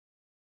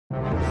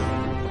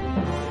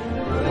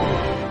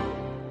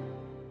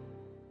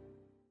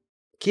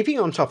Keeping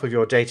on top of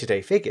your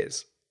day-to-day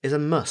figures is a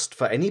must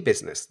for any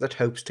business that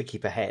hopes to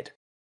keep ahead.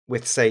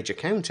 With Sage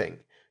Accounting,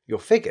 your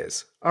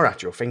figures are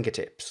at your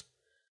fingertips.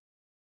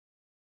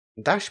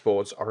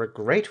 Dashboards are a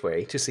great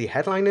way to see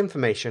headline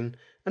information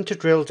and to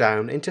drill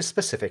down into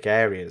specific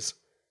areas.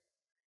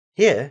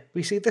 Here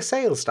we see the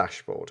sales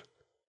dashboard.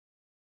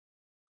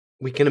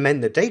 We can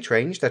amend the date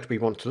range that we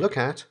want to look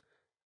at,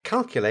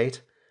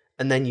 calculate,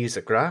 and then use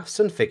the graphs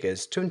and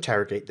figures to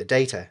interrogate the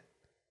data.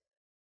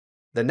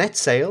 The net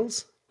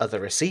sales, other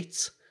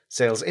receipts,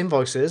 sales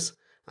invoices,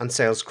 and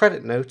sales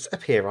credit notes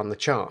appear on the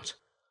chart.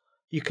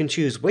 You can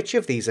choose which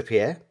of these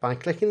appear by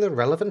clicking the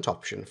relevant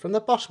option from the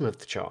bottom of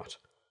the chart.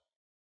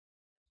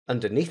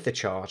 Underneath the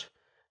chart,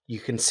 you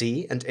can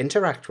see and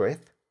interact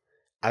with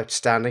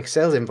outstanding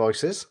sales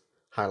invoices,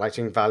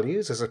 highlighting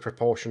values as a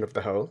proportion of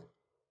the whole,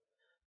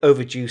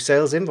 overdue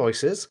sales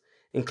invoices,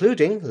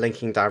 including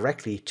linking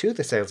directly to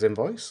the sales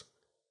invoice,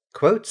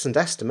 quotes and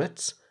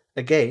estimates,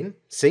 again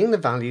seeing the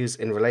values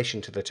in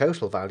relation to the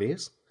total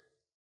values,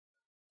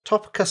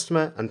 top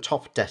customer and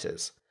top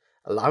debtors,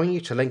 allowing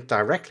you to link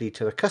directly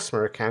to the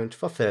customer account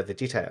for further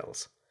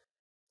details,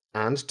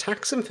 and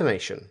tax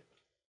information.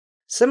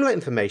 Similar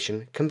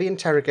information can be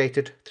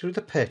interrogated through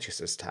the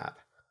Purchases tab.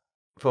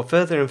 For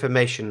further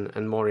information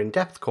and more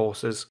in-depth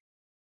courses,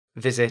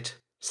 visit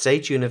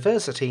Sage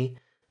University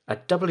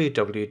at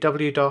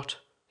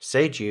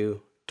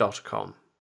www.sageu.com.